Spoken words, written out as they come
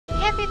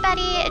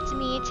everybody, it's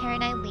me,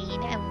 Taryn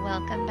Eileen, and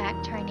welcome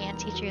back to our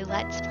Nancy Drew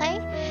Let's Play.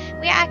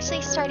 We are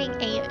actually starting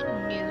a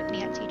new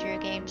Nancy Drew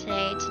game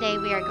today. Today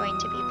we are going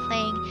to be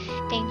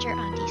playing Danger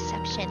on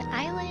Deception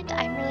Island.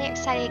 I'm really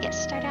excited to get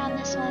started on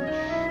this one.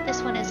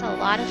 This one is a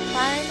lot of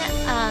fun.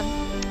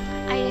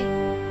 I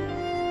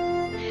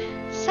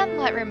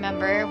somewhat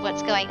remember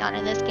what's going on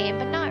in this game,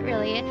 but not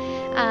really.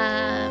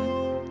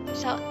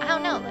 So I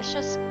don't know, let's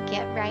just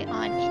get right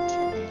on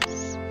into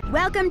this.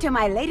 Welcome to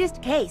my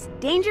latest case,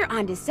 Danger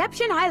on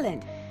Deception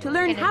Island. To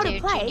learn how to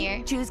play,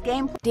 Junior. choose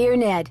game. Dear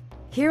Ned,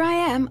 here I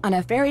am on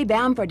a ferry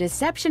bound for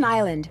Deception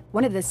Island,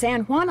 one of the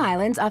San Juan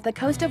Islands off the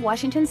coast of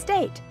Washington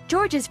State.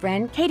 George's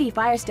friend, Katie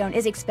Firestone,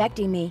 is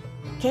expecting me.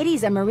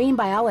 Katie's a marine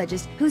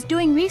biologist who's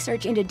doing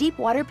research into deep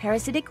water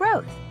parasitic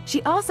growth.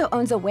 She also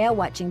owns a whale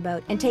watching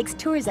boat and takes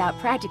tours out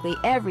practically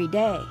every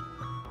day.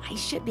 I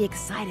should be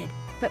excited,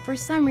 but for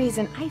some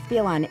reason I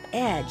feel on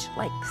edge,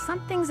 like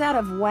something's out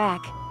of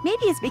whack.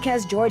 Maybe it's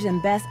because George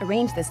and Beth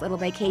arranged this little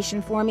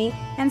vacation for me,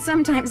 and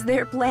sometimes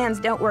their plans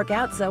don't work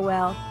out so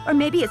well. Or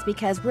maybe it's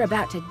because we're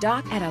about to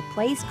dock at a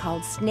place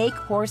called Snake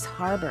Horse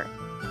Harbor.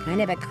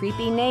 Kind of a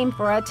creepy name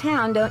for a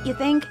town, don't you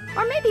think?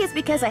 Or maybe it's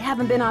because I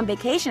haven't been on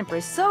vacation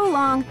for so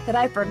long that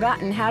I've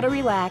forgotten how to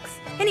relax.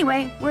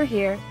 Anyway, we're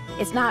here.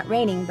 It's not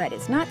raining, but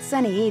it's not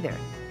sunny either.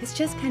 It's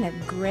just kind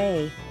of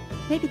gray.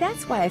 Maybe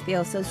that's why I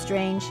feel so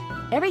strange.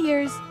 Ever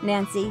yours,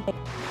 Nancy.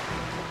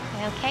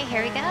 Okay,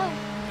 here we go.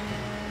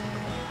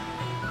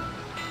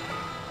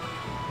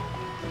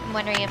 I'm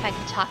wondering if I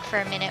can talk for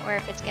a minute or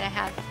if it's gonna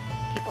have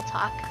people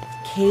talk.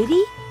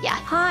 Katie? Yeah.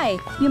 Hi,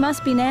 you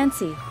must be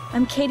Nancy.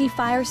 I'm Katie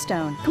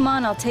Firestone. Come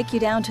on, I'll take you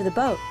down to the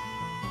boat.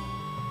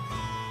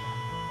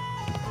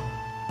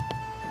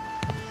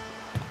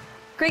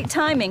 Great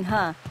timing,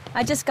 huh?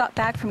 I just got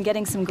back from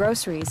getting some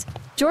groceries.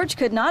 George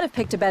could not have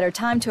picked a better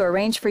time to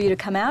arrange for you to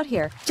come out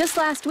here. Just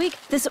last week,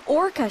 this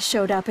orca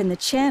showed up in the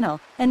channel,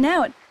 and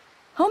now it...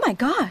 Oh my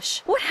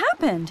gosh, what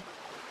happened?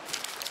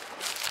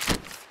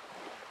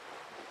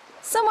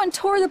 Someone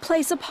tore the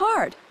place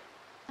apart.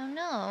 Oh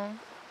no.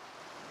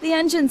 The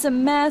engine's a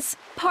mess,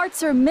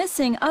 parts are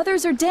missing,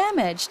 others are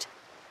damaged.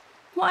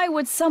 Why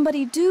would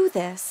somebody do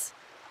this?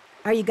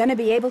 Are you gonna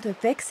be able to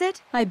fix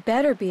it? I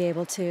better be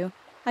able to.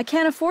 I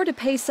can't afford to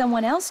pay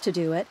someone else to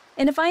do it,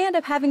 and if I end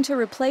up having to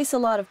replace a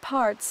lot of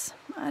parts,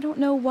 I don't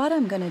know what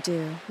I'm gonna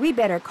do. We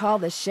better call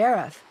the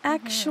sheriff.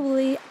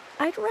 Actually,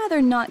 I'd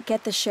rather not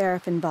get the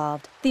sheriff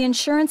involved. The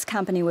insurance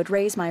company would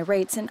raise my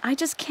rates, and I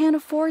just can't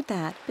afford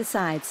that.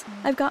 Besides,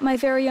 I've got my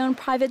very own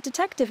private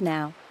detective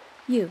now.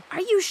 You.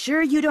 Are you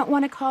sure you don't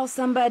want to call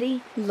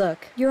somebody?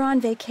 Look, you're on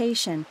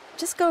vacation.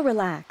 Just go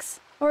relax.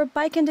 Or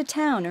bike into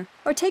town,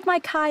 or take my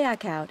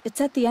kayak out.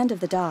 It's at the end of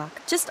the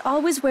dock. Just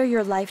always wear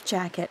your life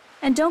jacket,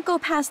 and don't go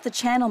past the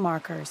channel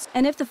markers.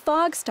 And if the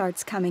fog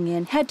starts coming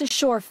in, head to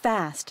shore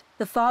fast.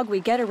 The fog we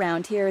get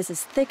around here is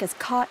as thick as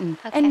cotton.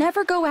 Okay. And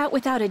never go out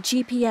without a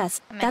GPS.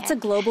 That's a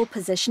ahead. global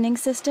positioning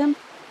system.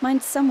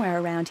 Mine's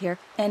somewhere around here.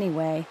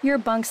 Anyway, your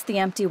bunk's the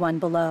empty one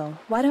below.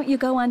 Why don't you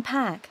go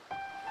unpack?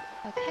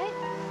 Okay.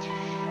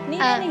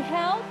 Need any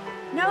help?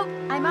 Nope,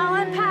 I'm all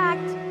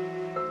unpacked.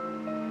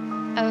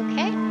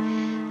 Okay.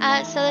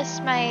 So this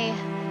is my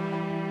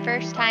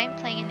first time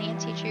playing a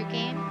Nancy Drew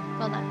game.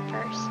 Well, not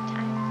first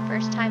time.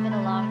 First time in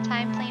a long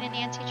time playing a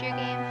Nancy Drew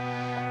game.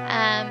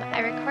 I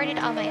recorded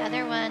all my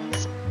other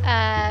ones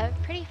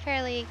pretty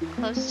fairly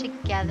close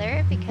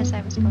together because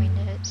I was going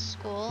to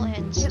school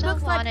and It still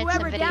looks like wanted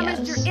some whoever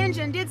damaged your videos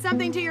engine did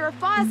something to your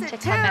faucet, to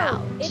too. come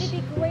out. It'd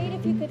be great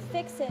if you could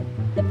fix it.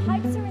 The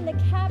pipes are in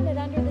the cabinet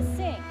under the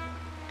sink.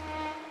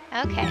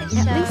 Okay, At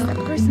least the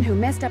so person who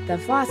messed up the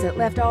faucet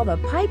left all the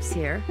pipes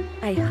here.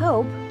 I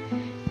hope.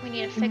 we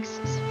need to fix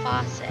this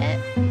faucet.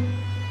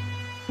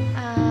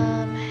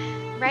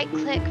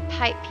 Right-click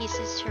pipe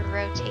pieces to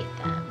rotate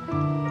them.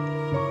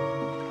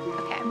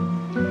 Okay.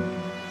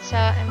 So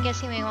I'm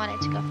guessing we want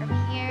it to go from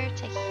here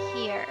to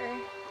here.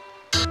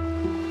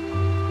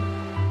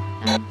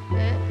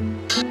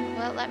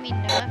 Well, let me know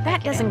if I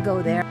That get doesn't it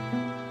go there.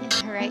 in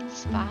the right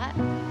spot.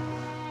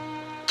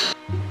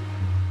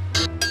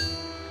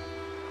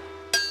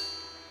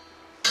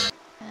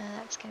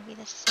 That's gonna be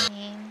the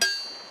same.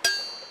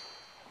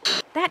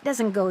 That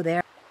doesn't go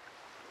there.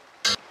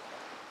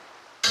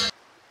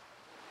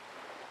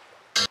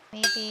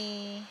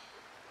 Maybe.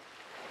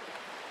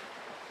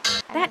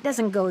 That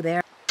doesn't go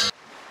there.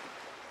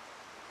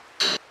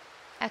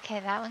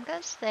 Okay, that one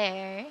goes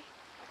there.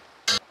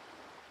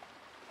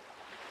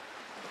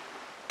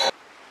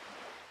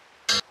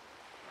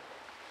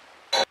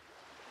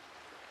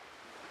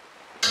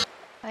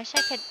 I wish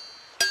I could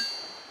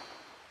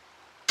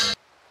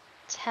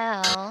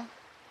tell,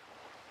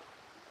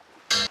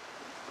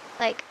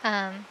 like,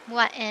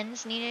 what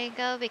ends needed to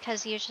go,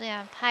 because usually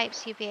on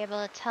pipes you'd be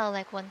able to tell,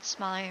 like, one's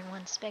smaller and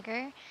one's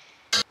bigger,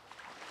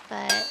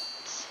 but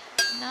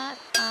not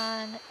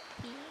on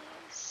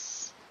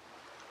these.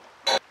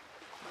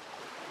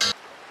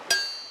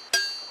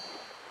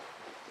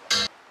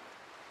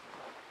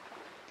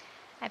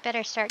 I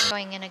better start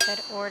going in a good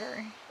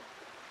order.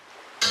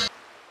 If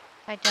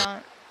I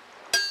don't,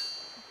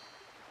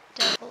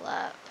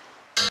 up.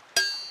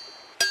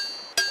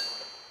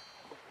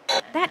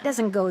 That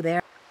doesn't go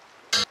there.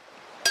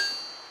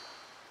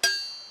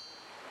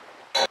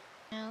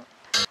 Nope.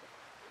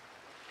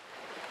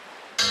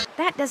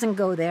 That doesn't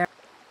go there.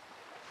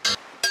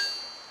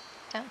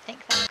 Don't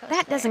think that goes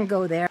That there. doesn't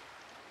go there.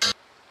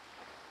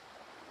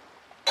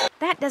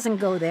 That doesn't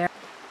go there.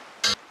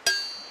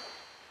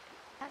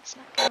 That's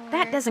not gonna work.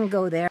 That doesn't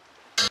go there.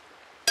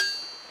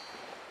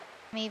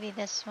 Maybe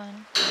this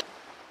one.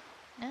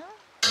 No?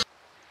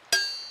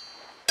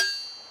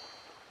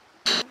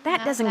 That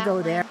Not doesn't that go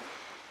one. there.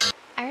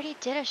 I already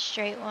did a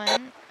straight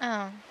one.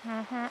 Oh.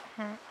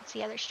 It's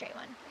the other straight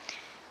one.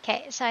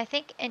 Okay, so I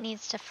think it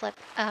needs to flip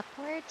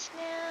upwards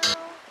now.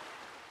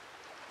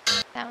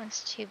 That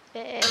one's too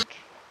big.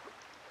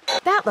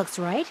 That looks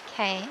right.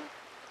 Okay.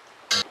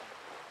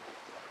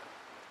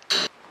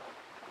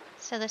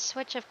 So the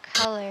switch of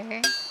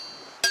color.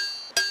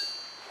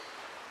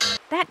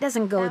 That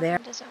doesn't go That there.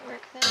 one doesn't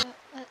work though.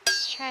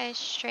 Let's try a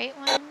straight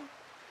one.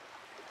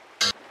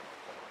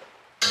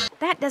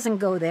 That doesn't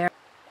go there.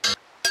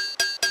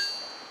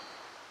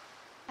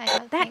 I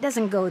don't That think.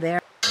 doesn't go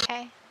there.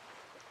 Okay.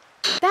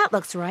 That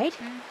looks right.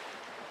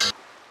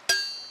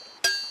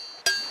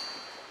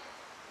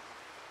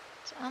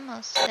 It's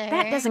almost there.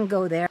 That doesn't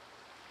go there.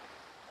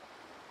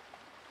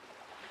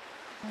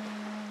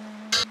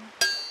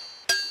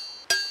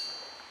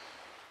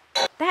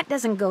 That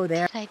doesn't go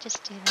there. Did I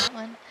just do that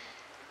one?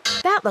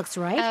 That looks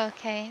right.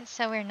 Okay,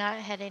 so we're not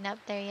heading up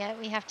there yet.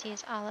 We have to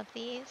use all of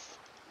these.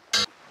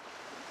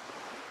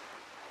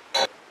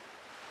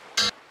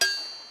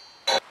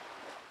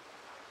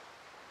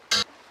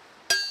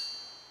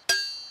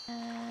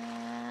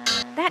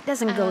 That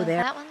doesn't go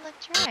there. That one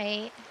looked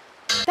right.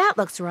 That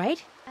looks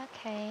right.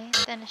 Okay,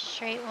 then a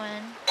straight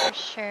one for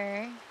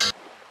sure.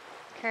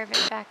 Curve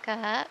it back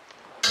up.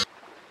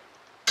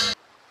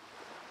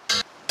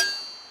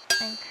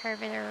 And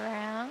curve it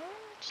around.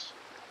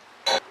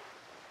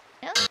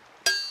 No?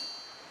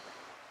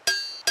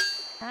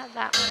 Not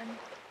that one.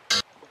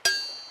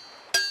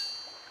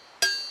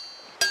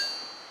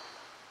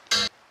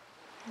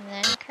 And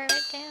then curve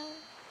it down.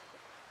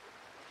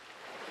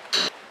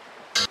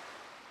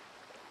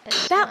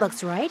 This That one.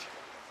 looks right.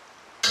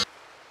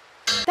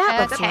 That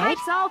looks Okay. right.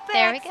 It's all fixed.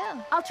 There we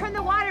go. I'll turn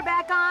the water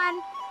back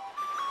on.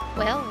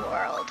 Well,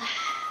 world.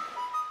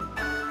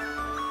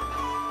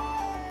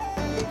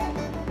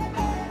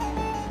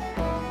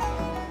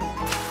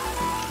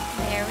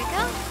 There we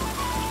go.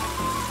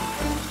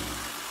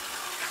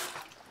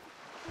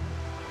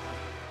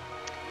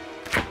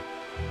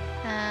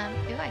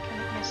 Ooh, I can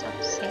make myself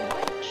a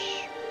sandwich.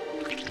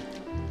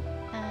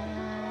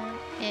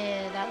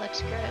 Ew, that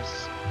looks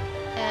gross.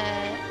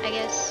 I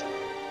guess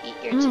eat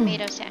your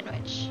tomato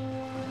sandwich.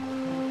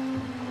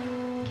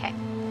 Okay.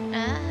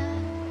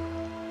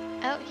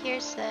 Oh,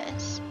 here's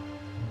this.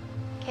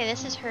 Okay,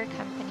 this is her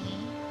company.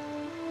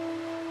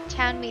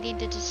 Town meeting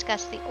to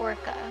discuss the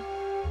orca.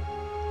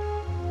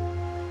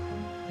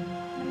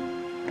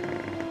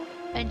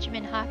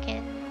 Benjamin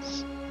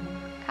Hawkins.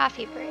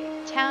 Coffee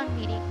break. Town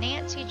meeting.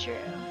 Nancy Drew.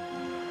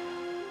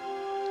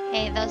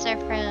 Hey, those are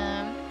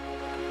from...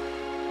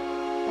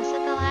 Was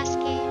it the last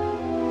game?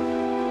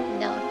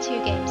 No, 2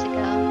 games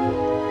ago.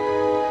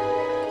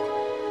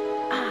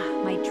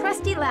 Ah, my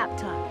trusty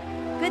laptop.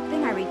 Good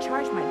thing I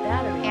recharged my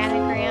batteries.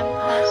 Anagram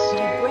My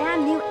Buster.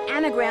 brand new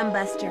anagram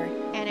buster.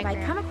 If I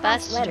Anagram come across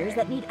Buster. letters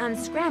that need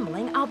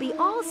unscrambling, I'll be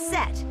all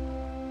set.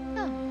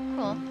 Oh,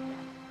 cool.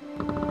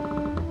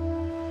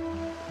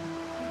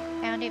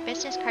 Found a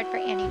business card for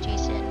Annie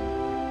Jason.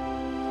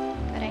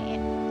 Good idea.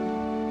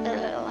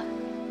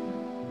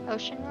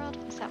 Ocean World?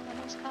 What's that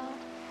one was called?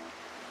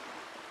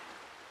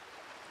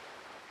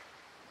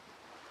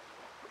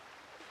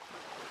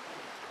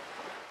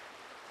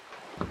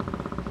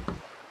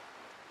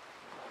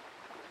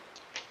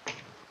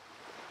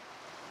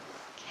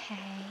 Okay.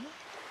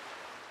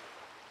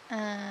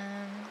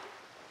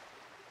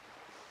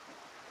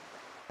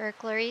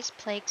 Burglaries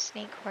plague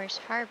Snake Horse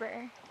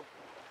Harbor.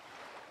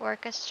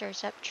 Orca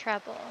stirs up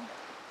trouble.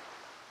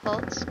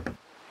 Bolts.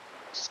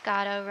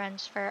 Scotto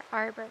runs for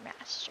Arbor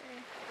Master.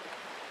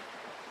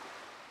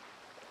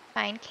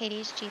 Find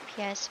Katie's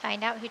GPS.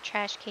 Find out who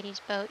trashed Katie's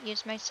boat.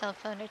 Use my cell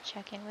phone to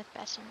check in with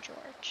Bess and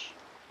George.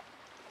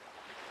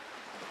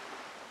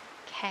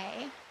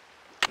 Okay.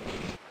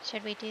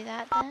 Should we do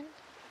that then?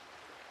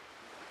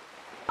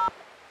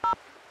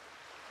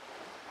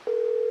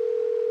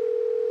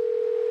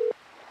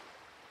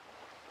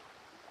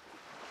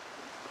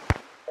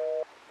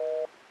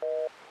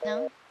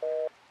 No?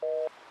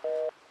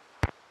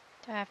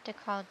 Do I have to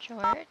call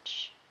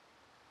George?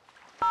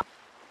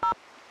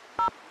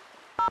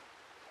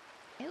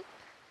 Nope.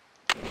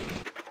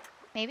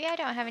 Maybe I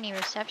don't have any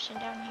reception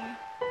down here.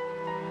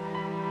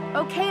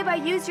 Okay if I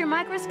use your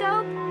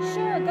microscope?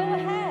 Sure, go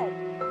ahead.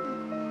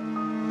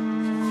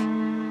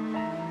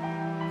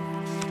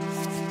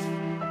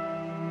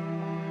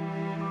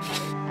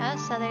 Oh,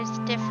 so there's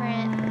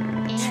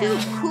different... Too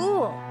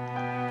cool.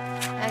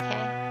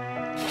 Okay.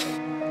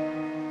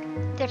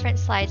 different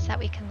slides that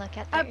we can look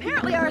at there.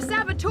 Apparently our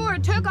saboteur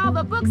took all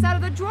the books out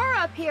of the drawer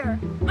up here.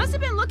 Must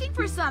have been looking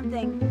for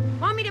something.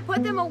 Want me to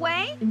put them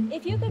away?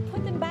 If you could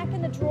put them back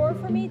in the drawer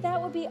for me, that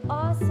would be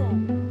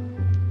awesome.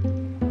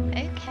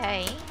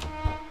 Okay.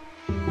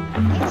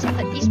 Let's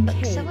put these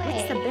books away.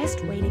 What's the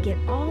best way to get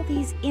all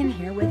these in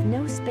here with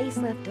no space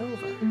left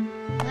over?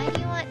 Why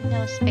do you want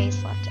no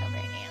space left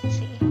over,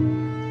 Nancy?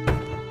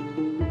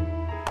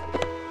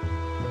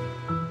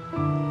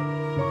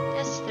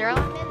 Just throw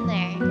them in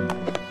there.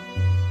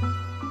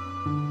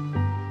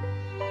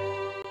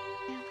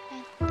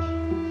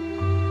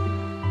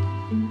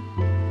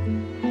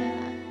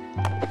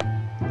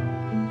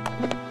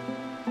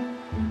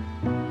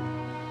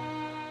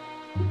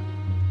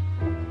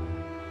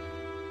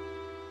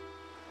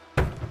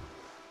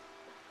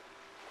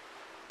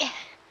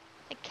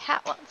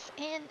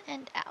 In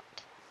and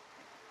out.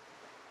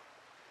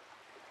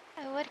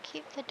 I would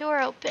keep the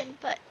door open,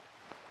 but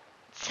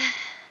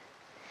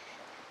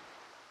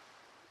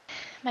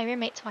my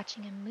roommate's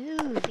watching a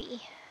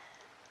movie.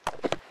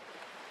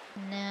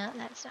 No,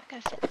 that's not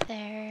gonna fit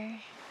there.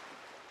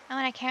 Oh,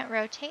 and I can't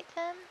rotate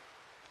them?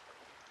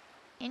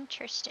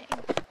 Interesting.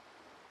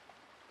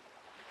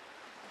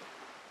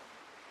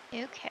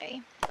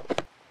 Okay.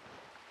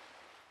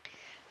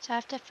 So I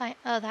have to find,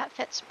 oh, that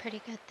fits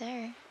pretty good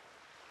there.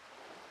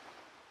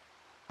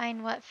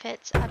 Find what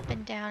fits up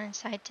and down and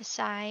side to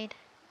side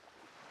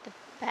the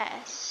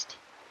best.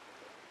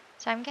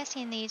 So I'm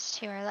guessing these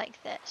two are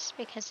like this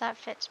because that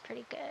fits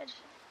pretty good.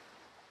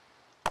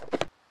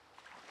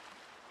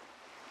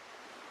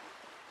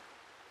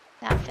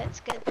 That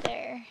fits good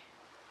there.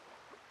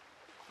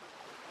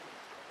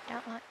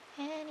 Don't want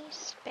any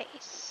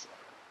space.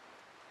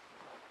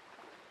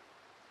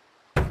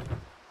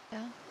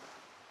 Go.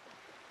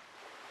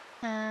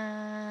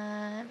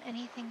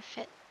 Anything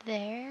fit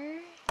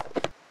there?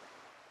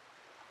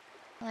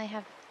 Well, I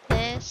have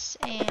this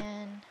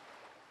and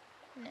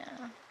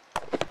no.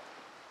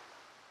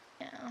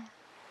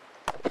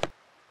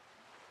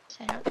 So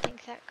I don't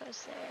think that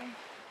goes there.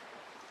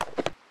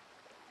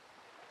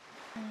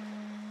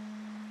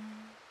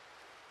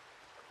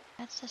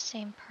 That's the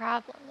same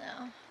problem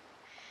though.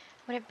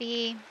 Would it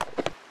be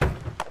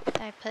that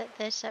I put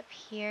this up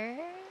here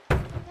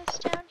and this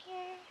down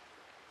here?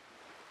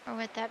 Or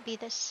would that be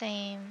the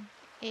same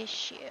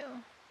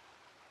issue?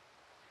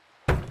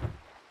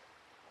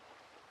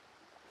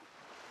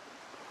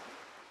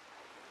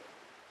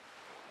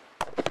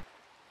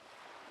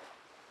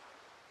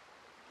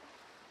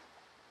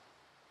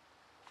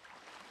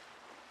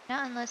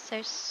 Not unless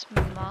they're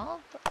small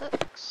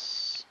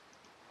books.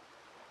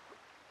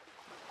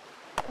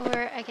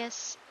 Or I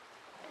guess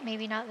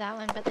maybe not that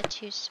one, but the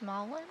two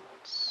small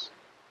ones.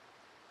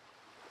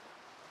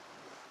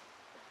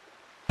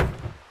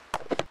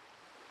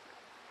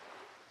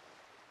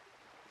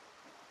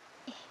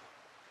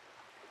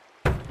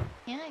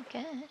 Yeah, I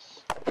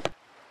guess.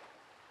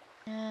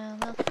 A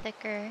little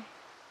thicker,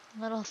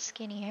 a little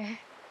skinnier.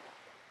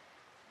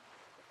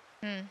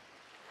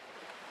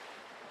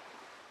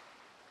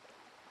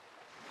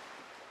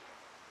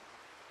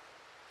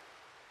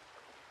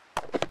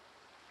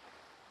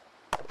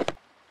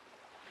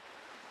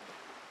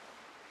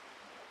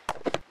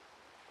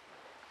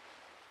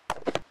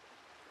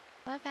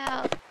 What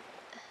about...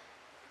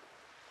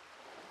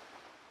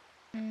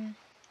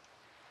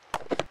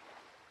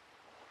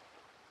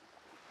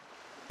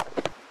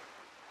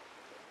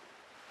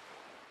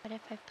 What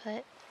if I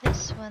put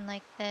this one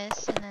like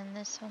this and then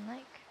this one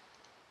like...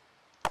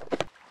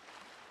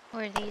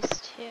 Or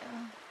these two?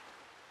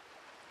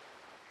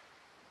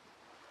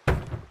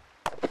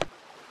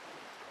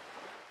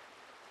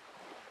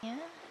 Yeah?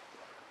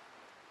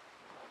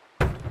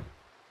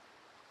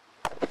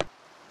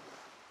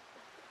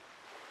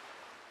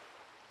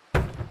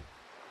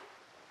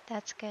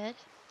 That's good.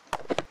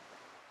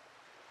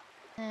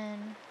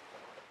 And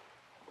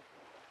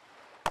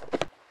are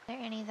there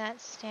any that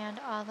stand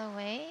all the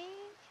way?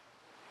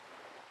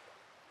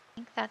 I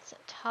think that's the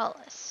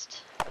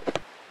tallest.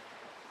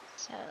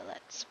 So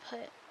let's put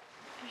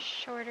a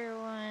shorter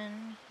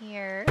one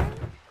here.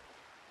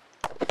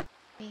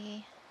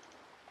 Be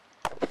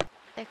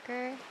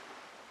thicker.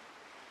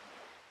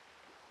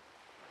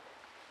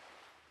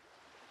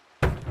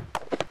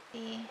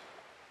 Be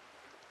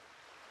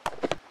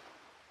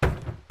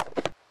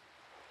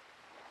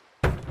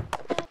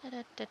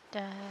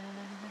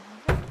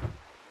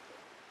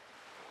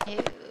Ew,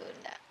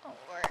 that won't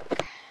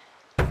work.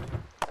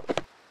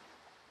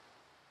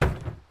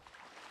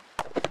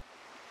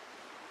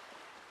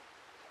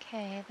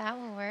 Okay, that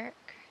will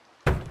work.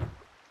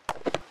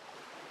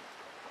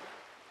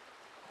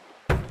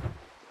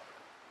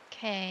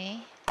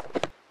 Okay.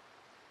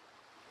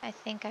 I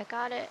think I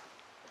got it.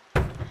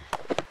 Gotta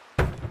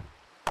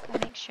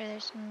make sure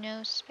there's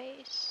no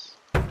space.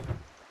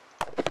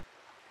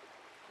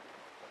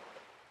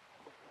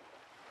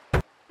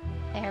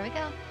 There we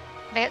go.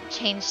 That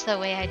changed the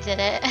way I did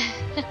it.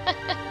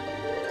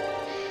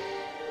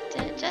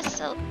 Did it just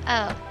so...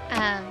 Oh,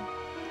 I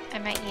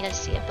might need to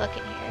see a book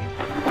in here.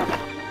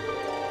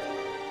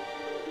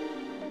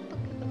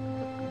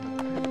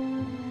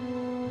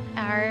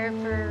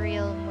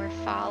 arboreal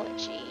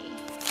morphology.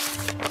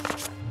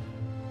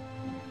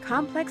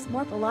 Complex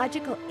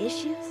morphological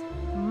issues?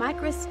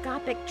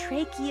 Microscopic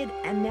tracheid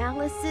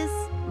analysis?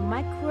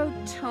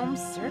 Microtome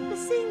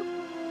surfacing?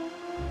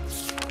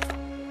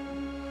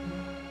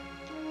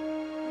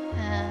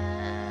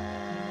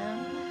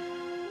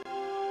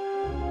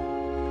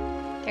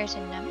 There's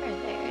a number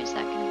there. Is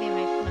that going to be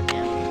my phone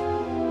now?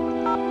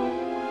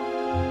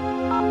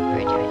 Or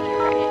do I need to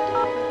write it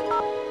down?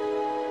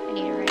 I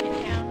need to write it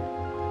down.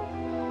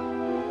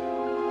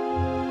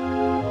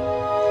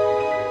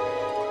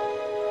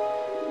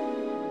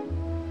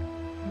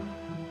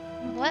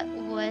 What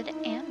wood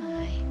am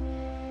I?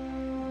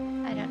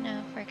 I don't know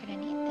if we're going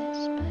to need this,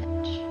 but...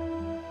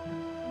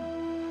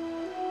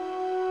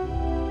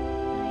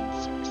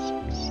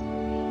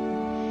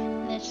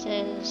 9663. This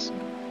is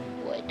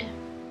wood.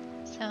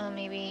 So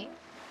maybe,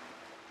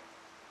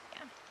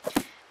 yeah,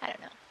 I don't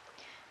know.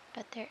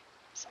 But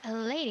there's a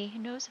lady who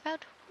knows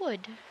about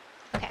wood.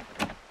 Okay.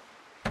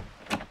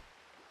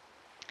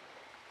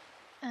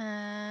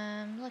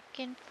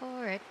 Looking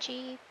for a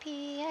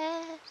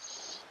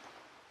GPS.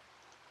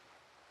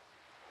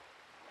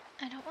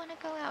 I don't want to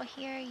go out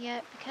here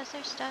yet because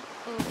there's stuff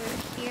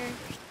over here.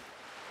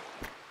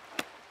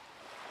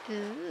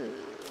 Ooh.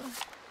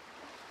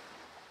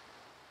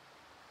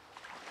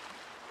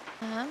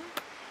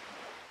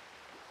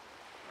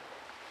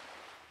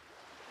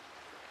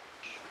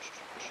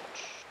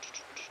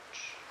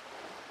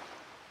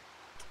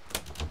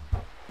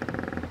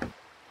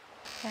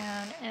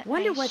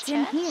 Wonder what's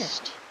in here.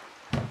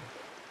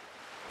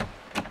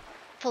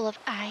 Full of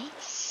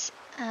ice.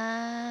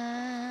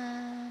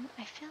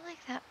 I feel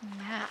like that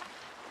map.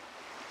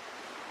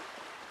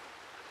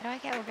 How do I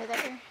get over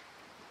there?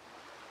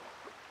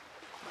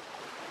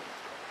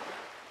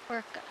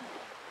 Orca.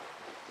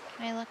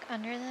 Can I look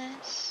under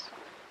this?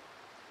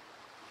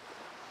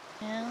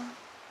 No.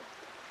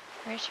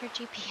 Where's your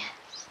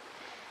GPS?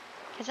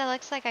 Because it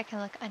looks like I can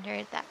look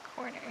under that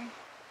corner.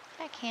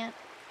 I can't.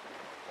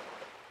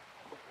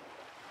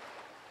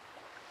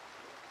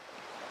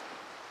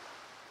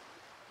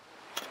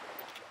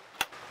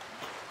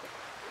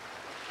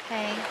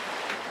 Okay.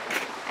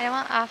 I don't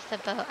want off the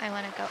boat, I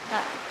want to go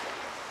up.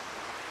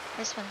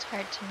 This one's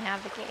hard to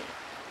navigate.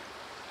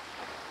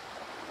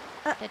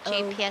 The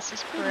GPS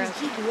is broken. This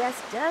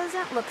GPS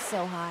doesn't look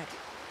so hot.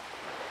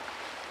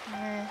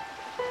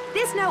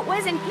 This note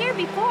wasn't here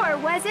before,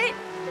 was it?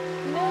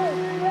 No,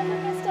 whoever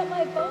messed up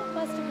my boat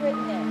must have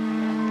written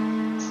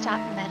it. Stop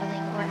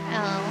meddling or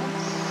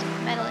else.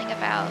 Meddling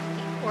about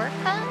the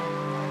orca?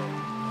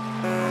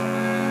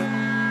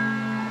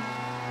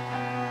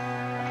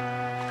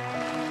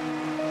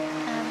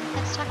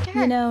 Let's talk to her.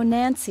 You know,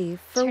 Nancy,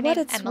 for what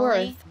it's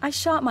Emily. worth, I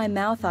shot my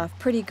mouth off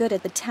pretty good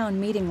at the town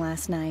meeting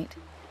last night.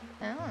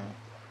 Oh.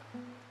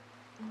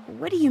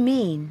 What do you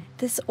mean?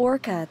 This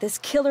orca, this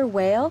killer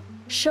whale,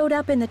 showed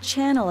up in the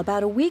channel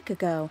about a week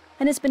ago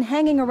and has been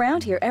hanging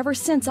around here ever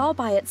since all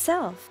by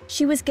itself.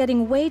 She was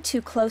getting way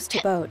too close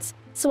to boats,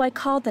 so I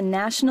called the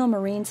National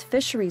Marines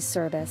Fisheries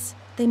Service.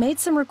 They made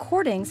some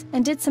recordings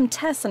and did some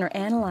tests and are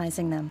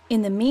analyzing them.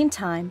 In the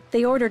meantime,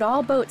 they ordered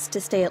all boats to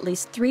stay at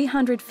least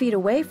 300 feet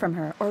away from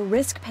her or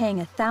risk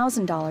paying a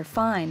 $1,000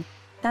 fine.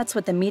 That's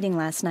what the meeting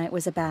last night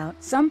was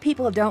about. Some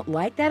people don't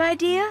like that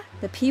idea?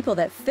 The people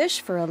that fish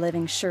for a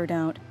living sure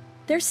don't.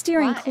 They're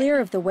steering clear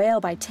of the whale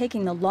by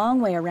taking the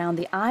long way around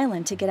the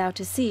island to get out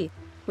to sea,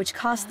 which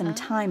costs them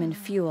time and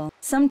fuel.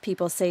 Some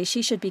people say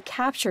she should be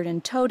captured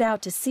and towed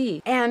out to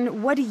sea.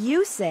 And what do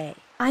you say?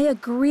 I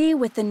agree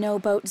with the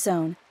no-boat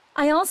zone.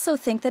 I also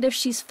think that if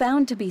she's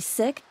found to be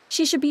sick,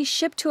 she should be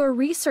shipped to a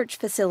research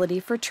facility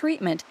for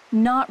treatment,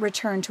 not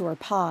returned to her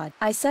pod.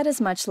 I said as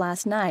much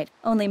last night,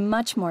 only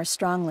much more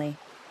strongly.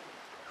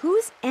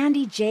 Who's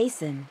Andy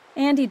Jason?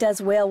 Andy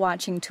does whale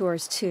watching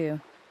tours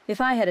too.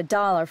 If I had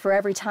 $1 for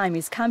every time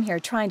he's come here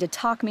trying to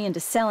talk me into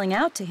selling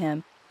out to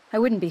him, I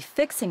wouldn't be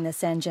fixing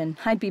this engine.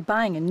 I'd be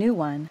buying a new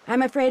one.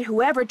 I'm afraid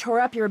whoever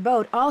tore up your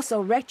boat also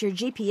wrecked your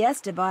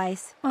GPS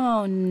device.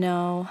 Oh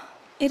no.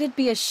 It'd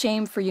be a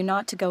shame for you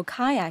not to go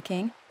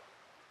kayaking.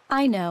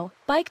 I know.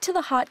 Bike to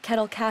the Hot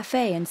Kettle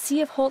Cafe and see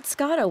if Holt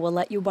Scotto will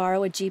let you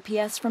borrow a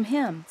GPS from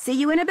him. See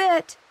you in a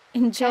bit.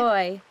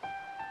 Enjoy.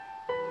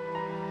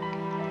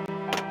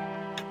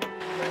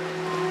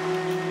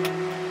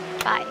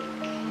 Bike.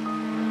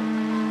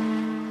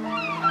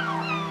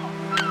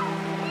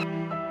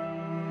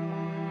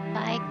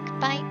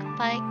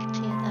 Bike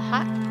to the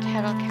Hot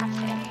Kettle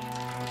Cafe.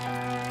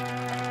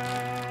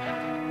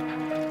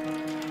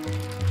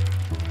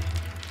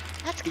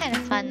 That's kind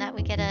of fun that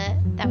we get a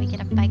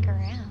bike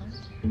around.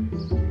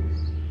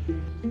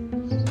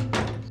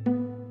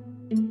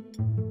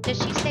 Does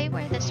she say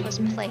where this was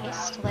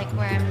placed, like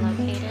where I'm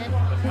located?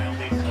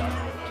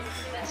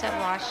 Is it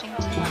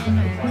Washington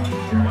or?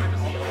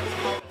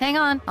 Hang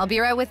on, I'll be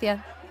right with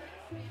you.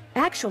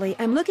 Actually,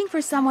 I'm looking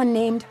for someone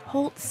named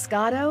Holt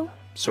Scotto.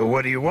 So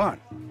what do you want?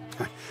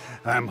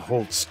 I'm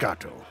Holt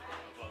Scotto.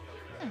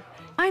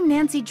 I'm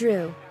Nancy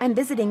Drew. I'm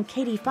visiting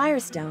Katie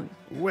Firestone.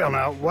 Well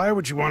now, why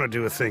would you want to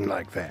do a thing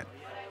like that?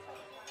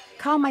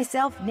 call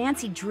myself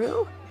Nancy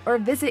Drew or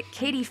visit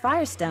Katie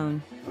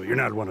Firestone? Well, you're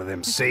not one of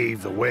them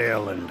save the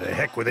whale and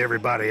heck with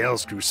everybody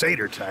else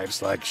crusader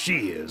types like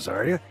she is,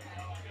 are you?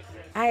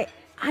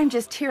 I'm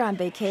just here on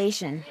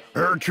vacation.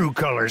 Her true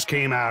colors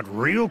came out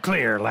real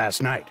clear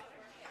last night.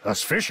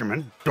 Us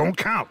fishermen don't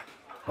count.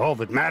 All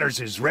that matters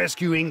is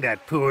rescuing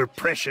that poor,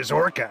 precious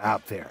orca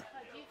out there.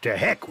 To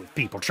heck with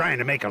people trying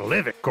to make a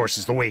living. Of course,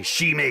 is the way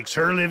she makes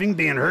her living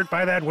being hurt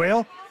by that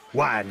whale?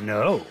 Why,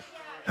 no.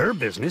 Her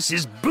business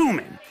is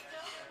booming.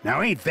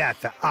 Now, ain't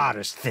that the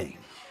oddest thing?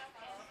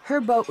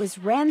 Her boat was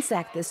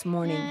ransacked this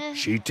morning.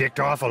 She ticked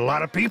off a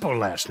lot of people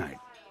last night.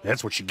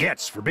 That's what she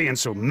gets for being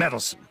so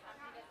meddlesome.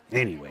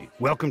 Anyway,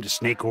 welcome to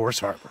Snake Horse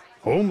Harbor,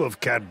 home of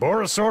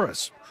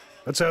Cadborosaurus.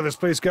 That's how this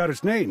place got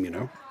its name, you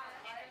know.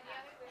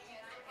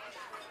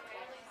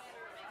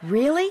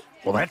 Really?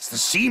 Well, that's the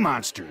sea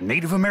monster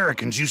Native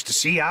Americans used to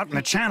see out in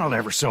the channel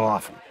ever so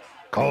often.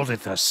 Called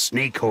it the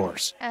snake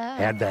horse. Oh.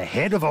 Had the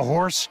head of a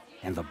horse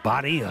and the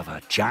body of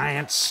a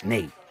giant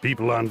snake.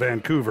 People on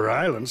Vancouver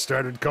Island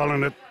started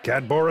calling it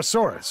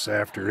Cadborosaurus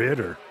after it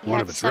or Yeah,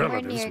 one of its somewhere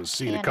relatives near was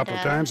seen a couple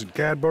Canada. times at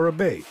Cadboro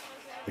Bay.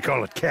 They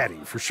call it Caddy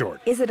for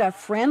short. Is it a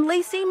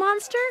friendly sea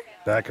monster?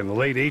 Back in the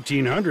late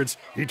 1800s,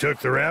 he took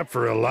the rap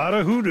for a lot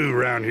of hoodoo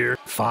around here.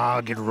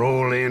 Fog would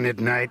roll in at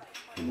night,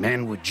 and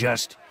men would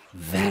just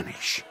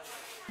vanish.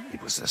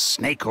 It was the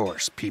snake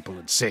horse, people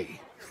would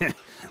say.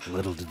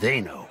 Little did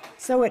they know.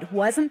 So it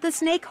wasn't the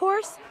snake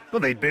horse?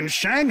 Well, they'd been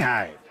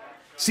shanghaied.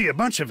 See, a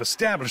bunch of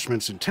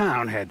establishments in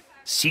town had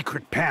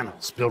secret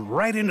panels built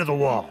right into the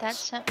walls. That's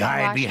something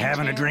Guy'd be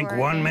having a Washington, drink one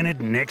Oregon. minute,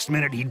 and next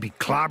minute he'd be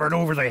clobbered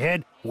over the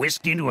head,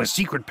 whisked into a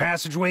secret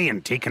passageway,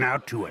 and taken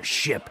out to a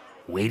ship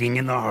waiting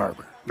in the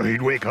harbor.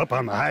 He'd wake up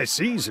on the high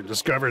seas and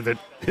discover that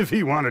if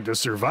he wanted to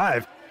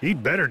survive,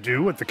 he'd better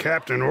do what the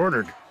captain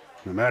ordered.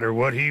 No matter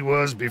what he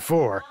was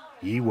before,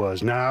 he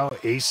was now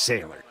a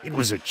sailor. It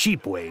was a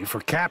cheap way for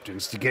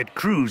captains to get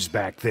crews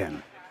back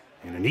then,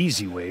 and an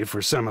easy way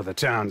for some of the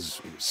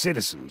town's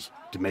citizens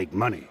to make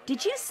money.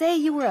 Did you say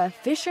you were a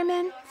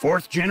fisherman?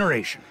 Fourth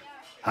generation.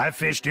 I've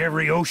fished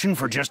every ocean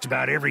for just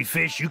about every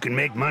fish you can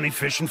make money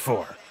fishing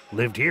for.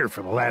 Lived here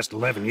for the last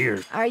 11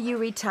 years. Are you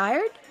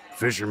retired?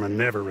 Fishermen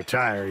never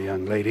retire,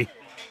 young lady.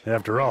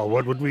 After all,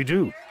 what would we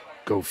do?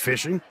 Go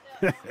fishing?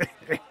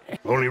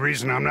 Only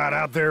reason I'm not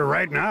out there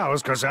right now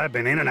is because I've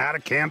been in and out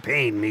of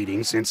campaign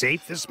meetings since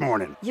 8 this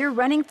morning. You're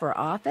running for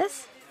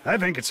office? I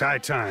think it's high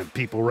time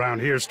people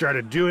around here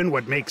started doing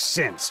what makes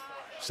sense,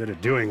 instead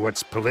of doing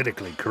what's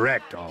politically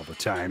correct all the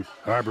time.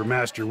 Harbor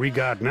master we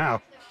got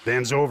now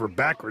bends over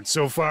backwards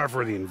so far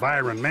for the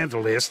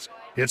environmentalists,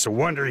 it's a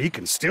wonder he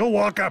can still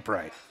walk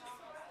upright.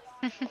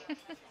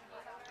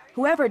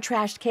 Whoever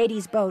trashed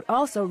Katie's boat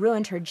also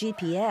ruined her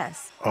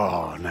GPS.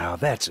 Oh, now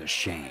that's a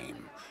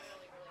shame.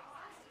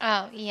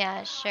 Oh,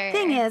 yeah, sure.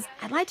 Thing is,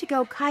 I'd like to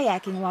go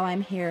kayaking while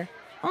I'm here.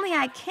 Only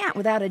I can't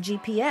without a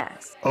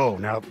GPS. Oh,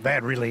 now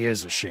that really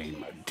is a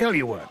shame. Tell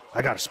you what,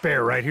 I got a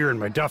spare right here in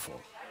my duffel.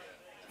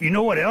 You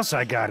know what else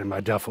I got in my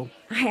duffel?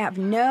 I have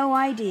no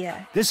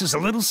idea. This is a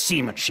little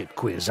seamanship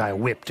quiz I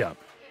whipped up.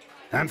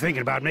 I'm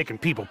thinking about making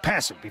people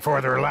pass it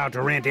before they're allowed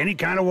to rent any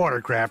kind of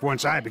watercraft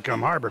once I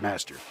become harbor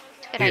master.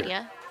 Good Here.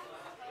 idea.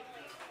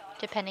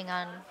 Depending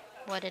on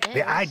what it is.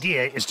 The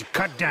idea is to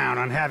cut down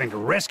on having to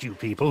rescue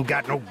people who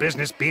got no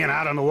business being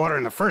out on the water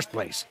in the first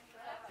place.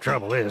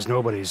 Trouble is,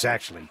 nobody's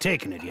actually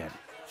taken it yet.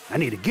 I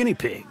need a guinea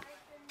pig.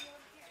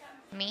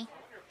 Me?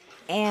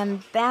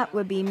 And that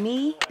would be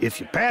me? If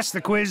you pass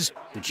the quiz,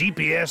 the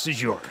GPS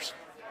is yours.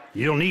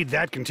 You'll need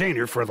that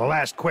container for the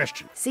last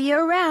question. See you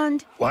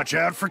around. Watch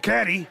out for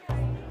Caddy.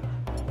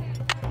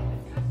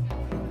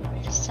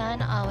 The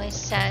sun always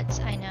sets,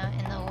 I know,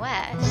 in the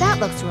west. That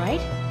looks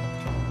right.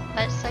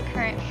 What's the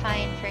current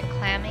fine for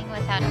clamming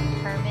without a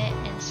permit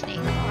in Snake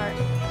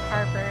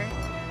Harbor?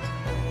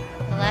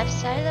 The left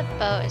side of the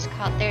boat is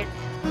called... Their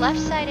left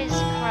side is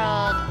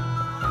called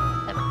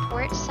the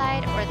port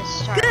side or the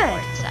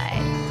starboard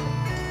side.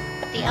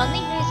 The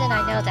only reason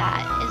I know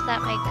that is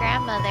that my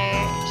grandmother,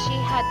 she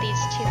had these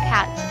two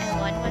cats, and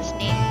one was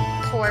named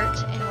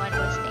Port and one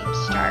was named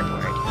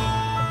Starboard.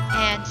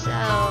 And so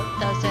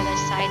those are the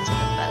sides of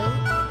the boat.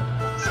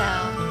 So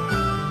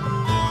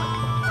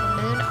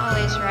the moon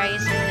always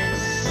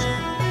rises,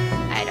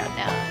 I don't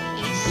know,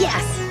 east?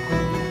 Yes!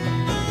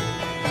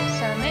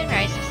 So the moon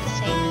rises the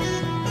same as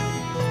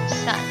the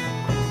sun.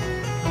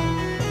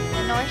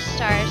 The North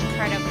Star is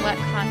part of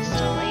what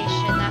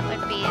constellation? That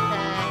would be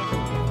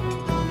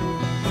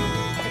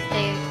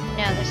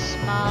the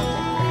Small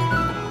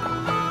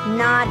Dipper.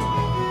 Not,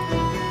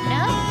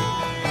 No?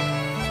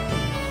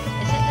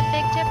 Is it the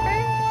Big Dipper?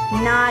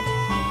 not.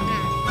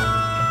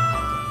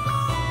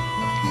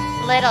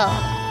 Little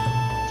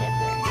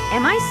Dipper.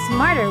 Am I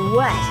smart or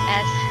what?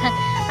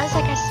 I was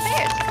like, I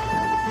swear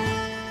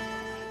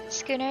it's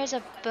schooner is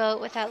a boat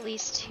with at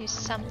least two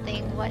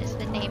something. What is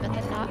the name of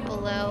the knot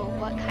below?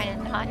 What kind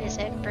of knot is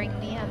it? Bring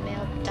me a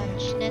male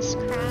Dungeness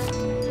crab.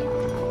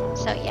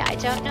 So yeah, I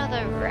don't know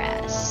the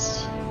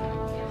rest.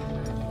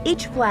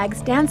 Each flag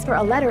stands for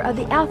a letter of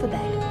the alphabet,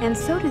 and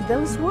so do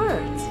those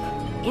words.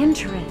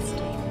 Interesting.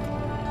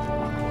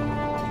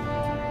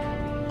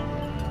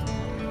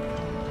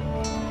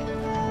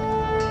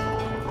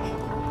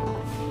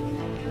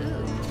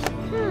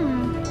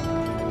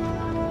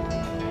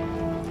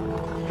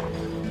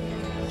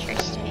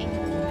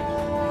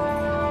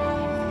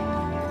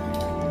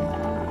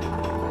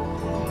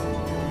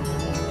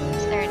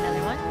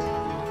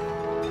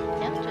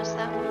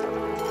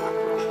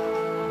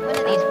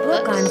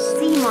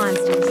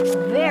 monsters.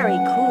 Very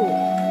cool.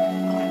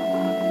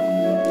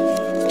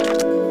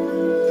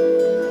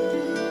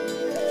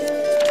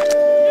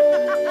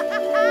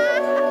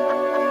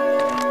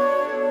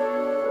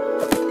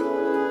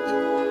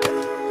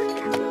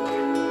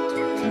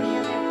 Any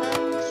other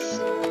books?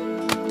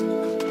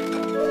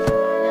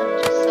 No,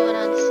 just the one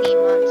on sea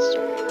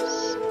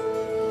monsters.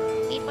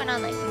 Need one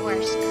on like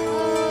Morse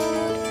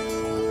code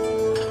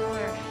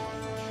or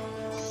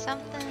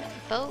something.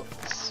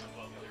 Boats.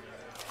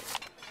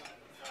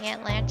 The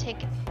Atlantic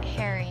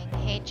herring.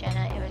 Hey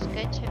Jenna, it was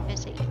good to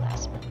visit you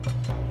last month.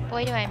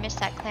 Boy, do I miss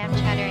that clam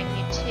chowder and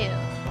you too.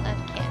 Love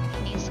Kim.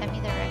 Can you send me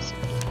the recipe?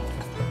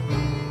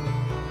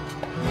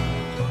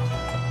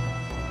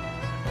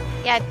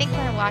 Yeah, I think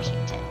we're in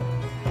Washington.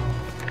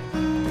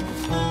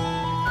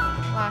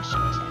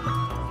 Washington.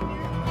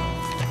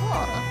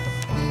 Cool.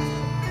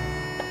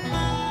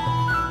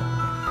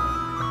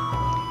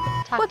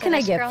 Talk What to can I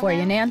this get girl for you,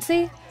 now?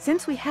 Nancy?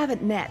 Since we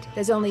haven't met,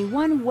 there's only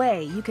one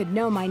way you could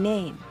know my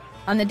name.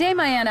 On the day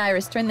my Aunt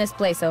Iris turned this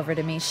place over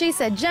to me, she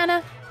said,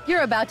 Jenna,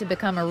 you're about to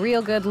become a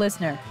real good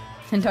listener.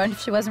 And darned if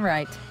she wasn't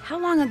right. How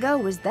long ago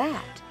was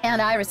that?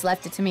 Aunt Iris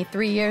left it to me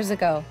 3 years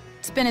ago.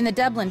 It's been in the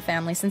Dublin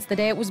family since the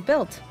day it was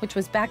built, which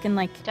was back in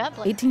like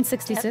Dublin.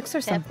 1866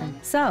 or something.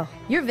 Dublin. So,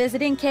 you're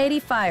visiting Katie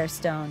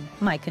Firestone.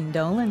 My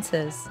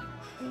condolences.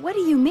 What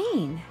do you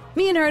mean?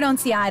 Me and her don't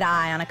see eye to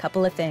eye on a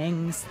couple of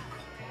things.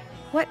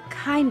 What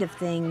kind of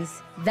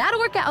things? That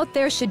orca out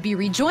there should be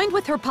rejoined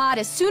with her pod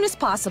as soon as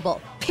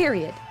possible.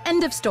 Period.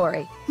 End of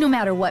story. No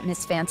matter what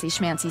Miss Fancy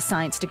Schmancy's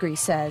science degree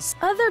says.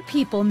 Other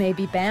people may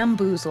be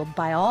bamboozled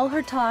by all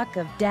her talk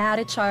of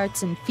data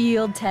charts and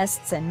field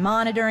tests and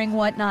monitoring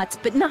whatnots,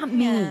 but not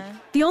me. Yeah.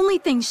 The only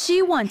thing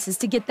she wants is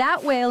to get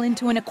that whale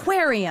into an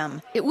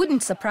aquarium. It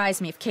wouldn't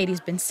surprise me if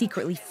Katie's been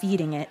secretly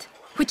feeding it.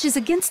 Which is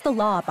against the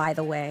law, by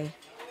the way.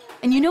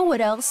 And you know what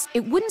else?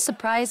 It wouldn't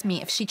surprise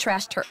me if she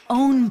trashed her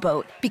own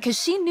boat,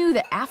 because she knew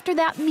that after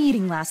that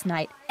meeting last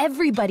night,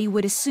 everybody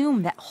would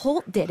assume that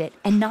Holt did it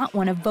and not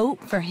want to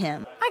vote for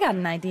him. I got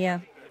an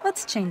idea.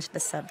 Let's change the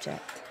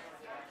subject.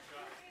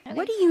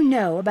 What do you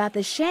know about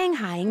the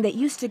Shanghaiing that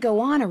used to go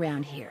on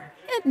around here?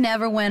 It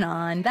never went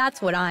on,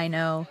 that's what I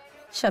know.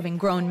 Shoving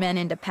grown men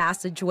into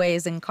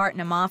passageways and carting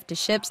them off to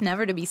ships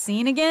never to be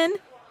seen again?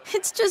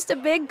 It's just a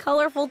big,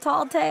 colorful,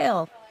 tall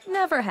tale.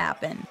 Never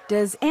happened.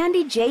 Does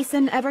Andy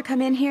Jason ever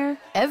come in here?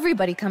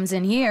 Everybody comes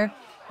in here.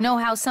 Know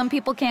how some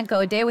people can't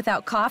go a day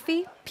without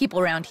coffee? People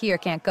around here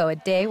can't go a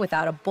day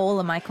without a bowl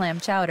of my clam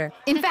chowder.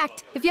 In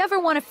fact, if you ever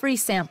want a free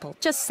sample,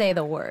 just say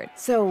the word.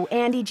 So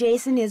Andy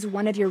Jason is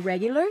one of your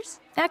regulars?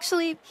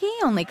 Actually, he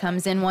only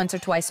comes in once or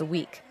twice a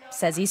week.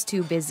 Says he's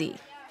too busy.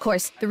 Of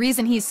course, the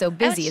reason he's so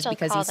busy is still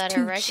because call he's that a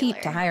too regular.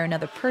 cheap to hire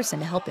another person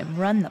to help him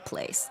run the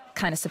place.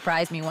 Kinda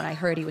surprised me when I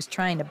heard he was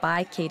trying to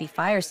buy Katie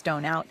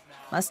Firestone out.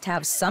 Must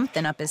have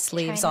something up his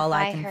sleeves, Trying to all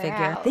I buy can her figure.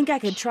 out. Think I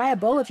could try a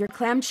bowl of your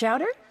clam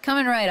chowder?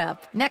 Coming right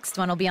up. Next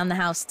one will be on the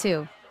house,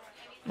 too.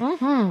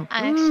 I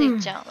actually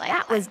don't like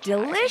That was clam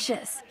chowder.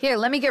 delicious. Here,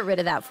 let me get rid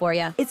of that for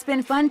you. It's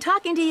been fun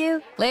talking to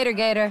you. Later,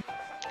 Gator.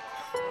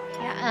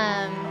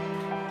 Yeah,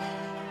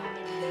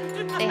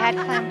 they had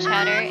clam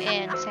chowder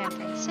in San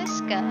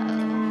Francisco.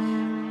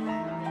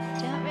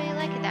 Don't really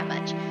like it that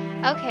much.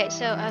 Okay,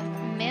 so a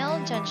male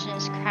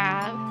Dungeness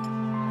crab.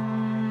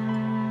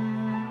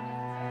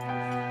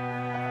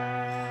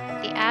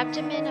 The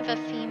abdomen of a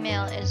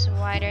female is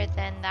wider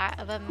than that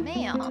of a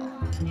male.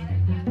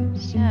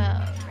 So,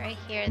 right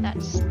here,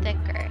 that's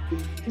thicker.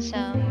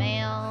 So,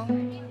 male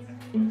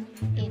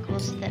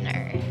equals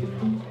thinner.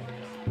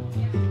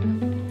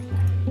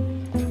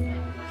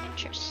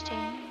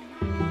 Interesting.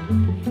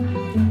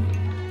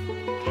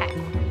 Okay.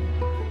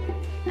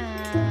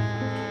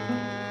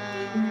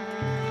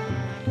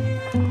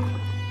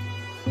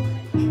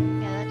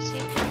 Yeah, let's see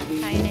if we can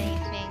find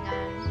anything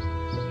on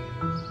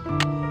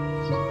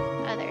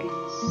other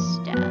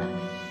stuff.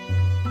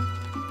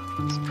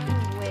 Let's go to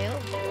Whale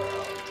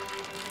World.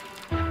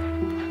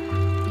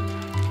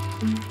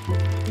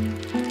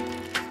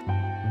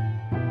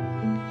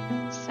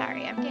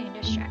 Sorry, I'm getting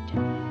distracted.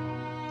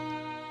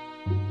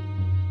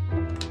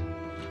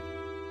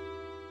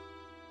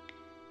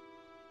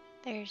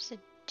 There's a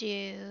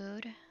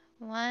dude.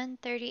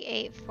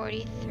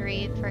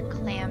 138.43 for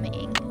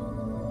clamming.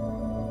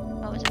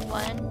 What was it?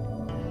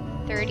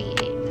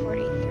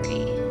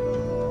 138.43.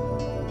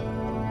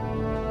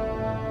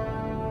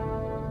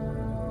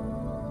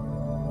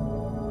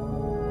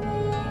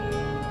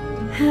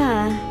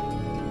 Huh.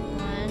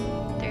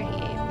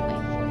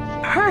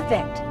 138.43.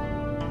 Perfect.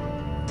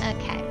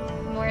 Okay.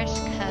 Morse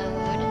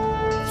code.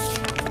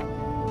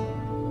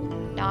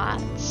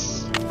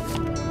 Dots.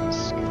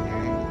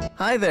 Schooner.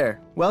 Hi there.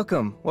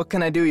 Welcome. What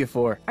can I do you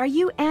for? Are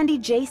you Andy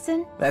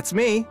Jason? That's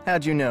me.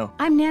 How'd you know?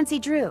 I'm Nancy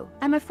Drew.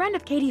 I'm a friend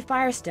of Katie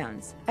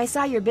Firestone's. I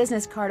saw your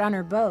business card on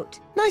her boat.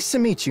 Nice to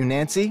meet you,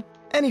 Nancy.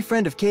 Any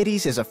friend of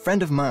Katie's is a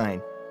friend of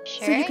mine.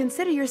 Sure. So you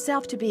consider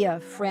yourself to be a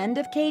friend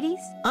of Katie's?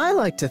 I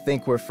like to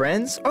think we're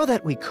friends, or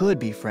that we could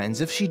be friends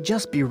if she'd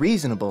just be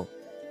reasonable.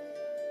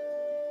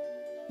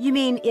 You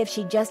mean if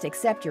she'd just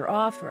accept your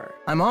offer?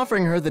 I'm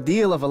offering her the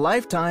deal of a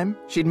lifetime.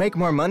 She'd make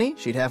more money,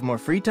 she'd have more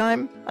free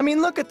time. I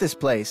mean, look at this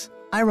place.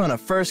 I run a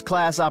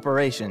first-class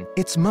operation.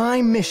 It's my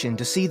mission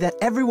to see that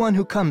everyone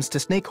who comes to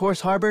Snake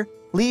Horse Harbor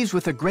leaves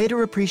with a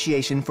greater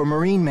appreciation for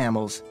marine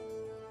mammals.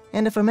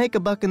 And if I make a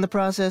buck in the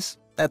process,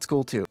 that's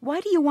cool too. Why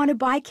do you want to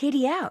buy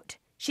Katie out?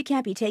 She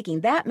can't be taking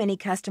that many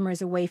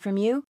customers away from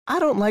you. I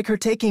don't like her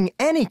taking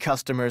any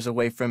customers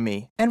away from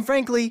me. And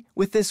frankly,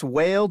 with this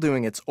whale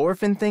doing its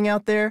orphan thing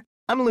out there,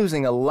 I'm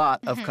losing a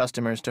lot of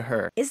customers to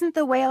her. Isn't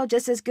the whale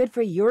just as good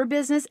for your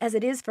business as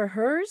it is for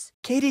hers?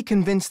 Katie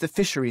convinced the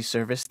fisheries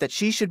service that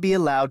she should be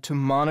allowed to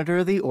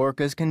monitor the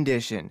orca's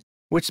condition,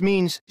 which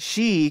means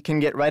she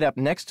can get right up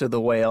next to the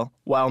whale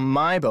while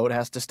my boat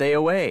has to stay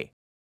away.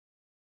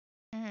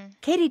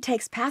 Katie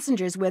takes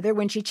passengers with her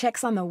when she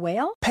checks on the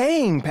whale?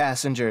 Paying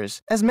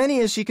passengers, as many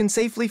as she can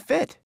safely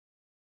fit.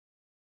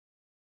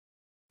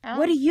 Oh.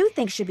 What do you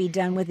think should be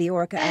done with the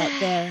orca out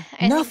there?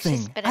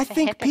 Nothing. I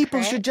think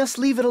people should just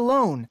leave it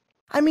alone.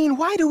 I mean,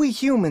 why do we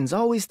humans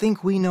always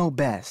think we know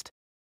best?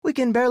 We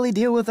can barely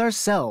deal with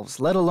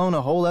ourselves, let alone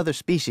a whole other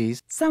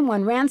species.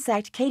 Someone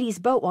ransacked Katie's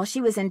boat while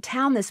she was in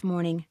town this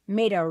morning.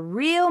 Made a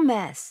real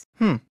mess.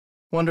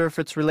 Wonder if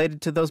it's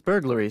related to those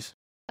burglaries.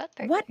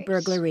 What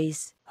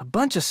burglaries? A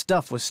bunch of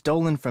stuff was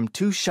stolen from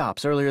 2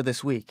 shops earlier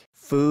this week.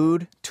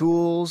 Food,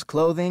 tools,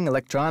 clothing,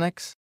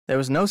 electronics. There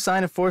was no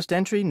sign of forced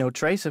entry, no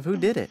trace of who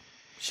did it.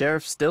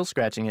 Sheriff's still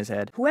scratching his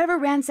head. Whoever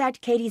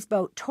ransacked Katie's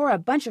boat tore a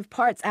bunch of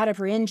parts out of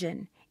her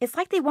engine. It's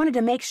like they wanted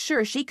to make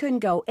sure she couldn't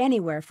go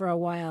anywhere for a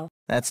while.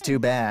 That's too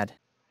bad.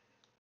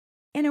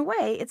 In a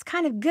way, it's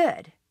kind of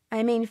good.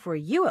 I mean, for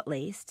you at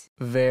least.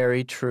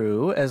 Very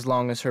true. As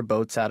long as her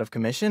boat's out of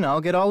commission,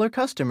 I'll get all her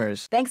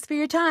customers. Thanks for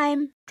your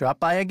time. Drop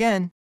by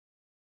again.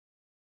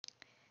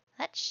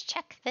 Let's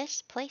check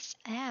this place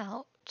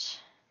out.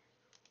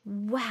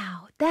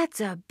 Wow, that's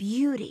a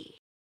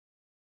beauty.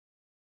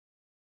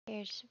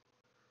 Here's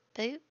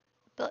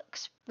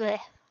books. Blech.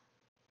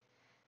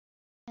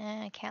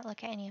 I can't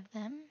look at any of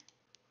them.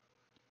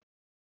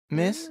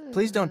 Miss,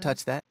 please don't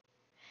touch that.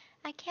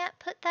 I can't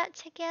put that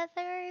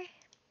together.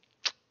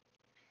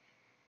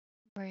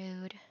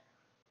 Rude.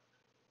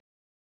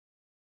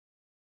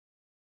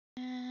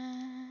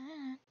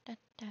 I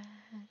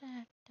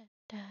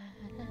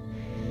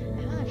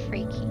want a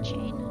free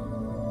keychain.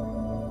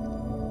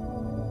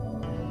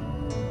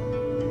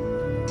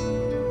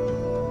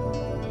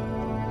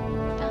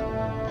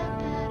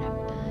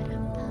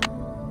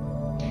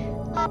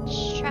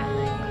 Let's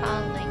try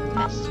calling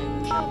Mr.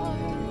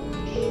 George.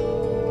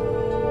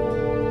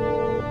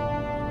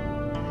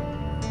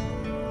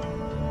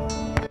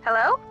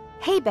 Hello?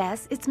 Hey,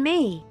 Bess, it's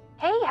me.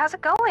 Hey, how's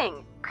it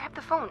going? Grab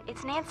the phone,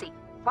 it's Nancy.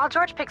 While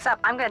George picks up,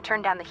 I'm gonna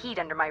turn down the heat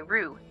under my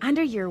roux.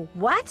 Under your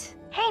what?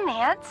 Hey,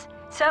 Nance.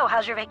 So,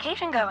 how's your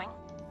vacation going?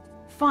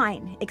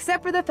 Fine,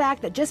 except for the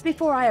fact that just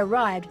before I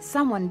arrived,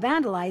 someone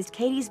vandalized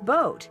Katie's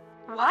boat.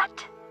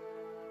 What?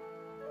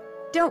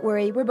 Don't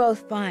worry, we're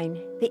both fine.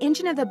 The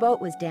engine of the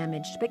boat was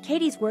damaged, but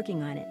Katie's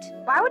working on it.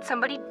 Why would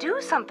somebody do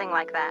something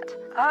like that?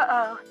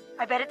 Uh-oh.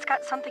 I bet it's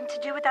got something to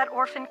do with that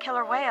orphan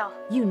killer whale.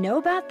 You know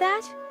about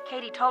that?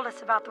 Katie told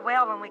us about the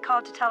whale when we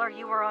called to tell her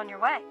you were on your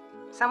way.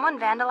 Someone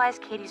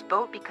vandalized Katie's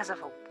boat because of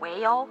a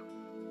whale?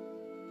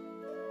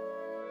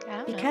 I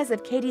don't know. Because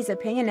of Katie's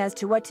opinion as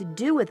to what to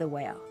do with the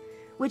whale,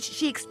 which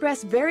she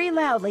expressed very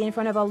loudly in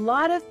front of a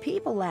lot of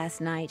people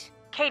last night.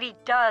 Katie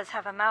does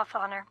have a mouth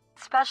on her,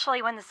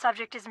 especially when the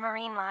subject is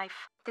marine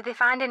life. Did they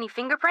find any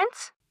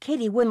fingerprints?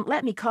 Katie wouldn't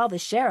let me call the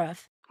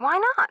sheriff.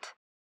 Why not?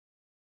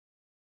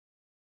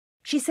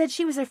 She said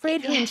she was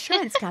afraid her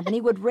insurance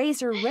company would raise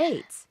her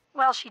rates.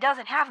 Well, she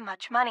doesn't have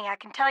much money, I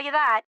can tell you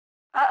that.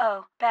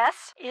 Uh-oh.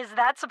 Bess, is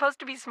that supposed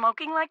to be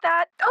smoking like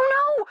that?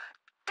 Oh, no!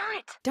 Darn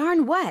it!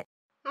 Darn what?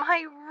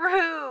 My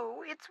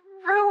roux. It's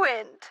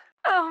ruined.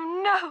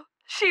 Oh, no.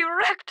 She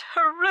wrecked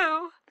her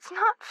roux. It's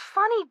not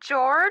funny,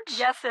 George.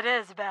 Yes, it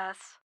is,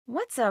 Bess.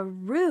 What's a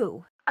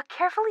roux? A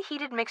carefully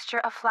heated mixture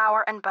of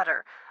flour and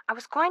butter. I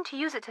was going to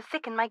use it to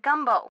thicken my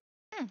gumbo.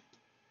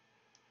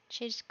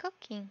 She's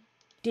cooking.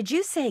 Did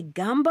you say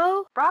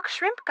gumbo? Rock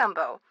shrimp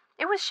gumbo.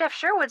 It was Chef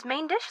Sherwood's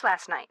main dish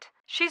last night.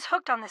 She's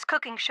hooked on this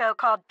cooking show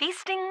called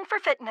Feasting for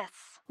Fitness.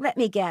 Let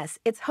me guess,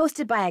 it's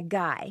hosted by a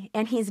guy,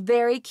 and he's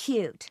very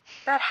cute.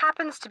 That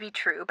happens to be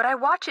true, but I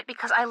watch it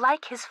because I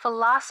like his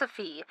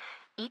philosophy.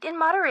 Eat in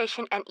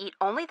moderation and eat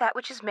only that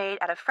which is made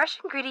out of fresh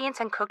ingredients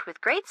and cooked with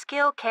great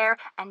skill, care,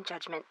 and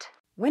judgment.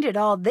 When did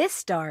all this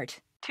start?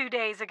 2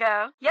 days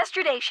ago.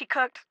 Yesterday she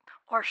cooked,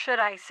 or should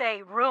I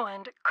say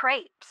ruined,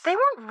 crepes. They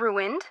weren't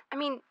ruined. I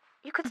mean,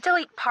 you could still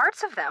eat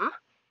parts of them.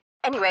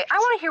 Anyway, I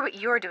want to hear what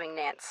you're doing,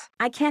 Nance.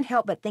 I can't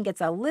help but think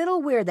it's a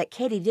little weird that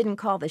Katie didn't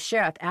call the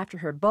sheriff after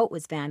her boat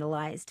was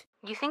vandalized.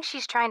 You think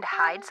she's trying to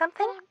hide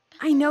something?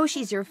 I know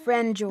she's your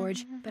friend,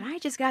 George, but I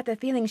just got the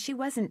feeling she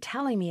wasn't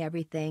telling me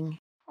everything.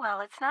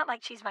 Well, it's not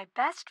like she's my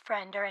best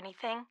friend or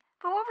anything,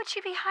 but what would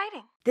she be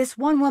hiding? This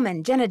one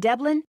woman, Jenna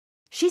Devlin,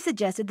 she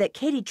suggested that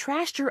Katie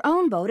trashed her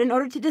own boat in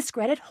order to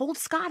discredit Holt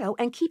Scotto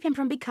and keep him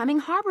from becoming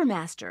harbor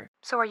master.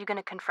 So are you going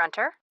to confront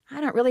her? I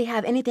don't really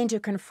have anything to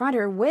confront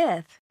her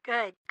with.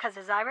 Good, because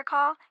as I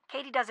recall,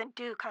 Katie doesn't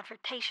do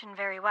confrontation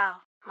very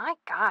well. My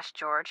gosh,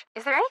 George.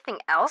 Is there anything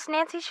else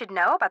Nancy should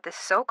know about this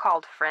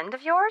so-called friend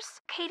of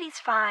yours? Katie's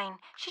fine.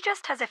 She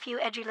just has a few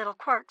edgy little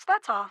quirks,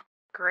 that's all.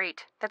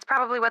 Great. That's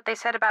probably what they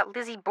said about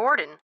Lizzie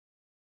Borden.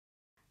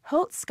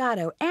 Holt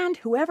Scotto and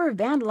whoever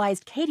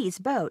vandalized Katie's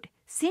boat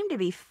seem to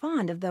be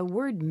fond of the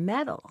word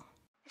meddle.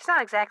 It's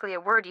not exactly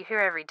a word you hear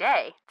every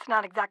day. It's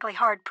not exactly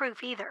hard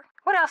proof either.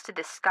 What else did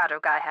this Scotto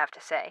guy have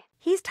to say?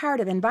 He's tired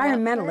of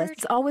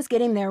environmentalists always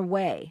getting their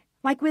way,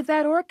 like with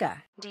that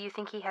orca. Do you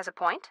think he has a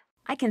point?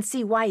 I can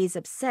see why he's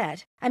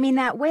upset. I mean,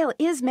 that whale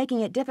is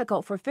making it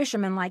difficult for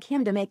fishermen like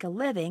him to make a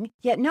living,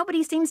 yet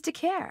nobody seems to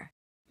care.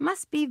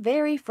 Must be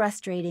very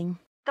frustrating.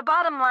 The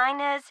bottom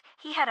line is,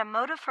 he had a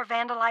motive for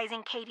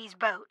vandalizing Katie's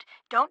boat.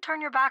 Don't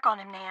turn your back on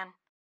him, Nan.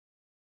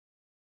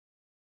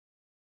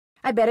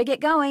 I better get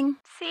going.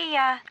 See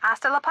ya.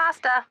 Hasta la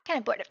pasta. Kind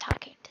of bored of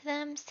talking to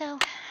them, so...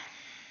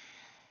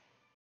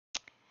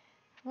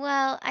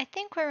 Well, I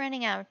think we're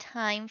running out of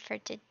time for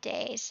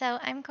today, so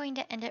I'm going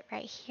to end it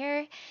right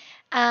here.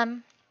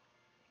 I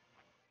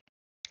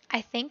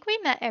think we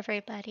met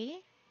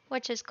everybody,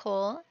 which is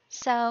cool.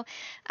 So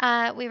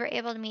we were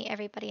able to meet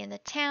everybody in the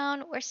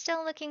town. We're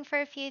still looking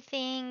for a few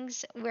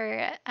things.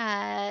 We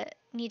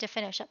need to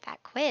finish up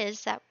that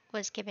quiz that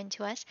was given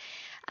to us.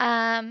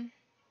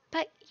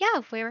 But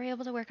yeah, we were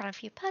able to work on a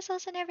few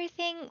puzzles and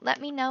everything.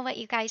 Let me know what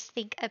you guys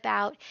think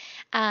about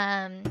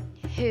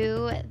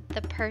who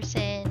the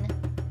person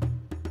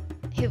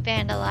who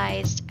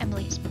vandalized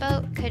Emily's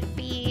boat could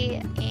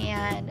be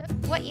and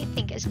what you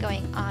think is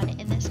going on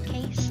in this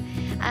case.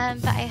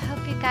 But I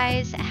hope you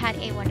guys had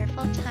a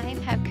wonderful time.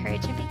 Have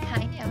courage and be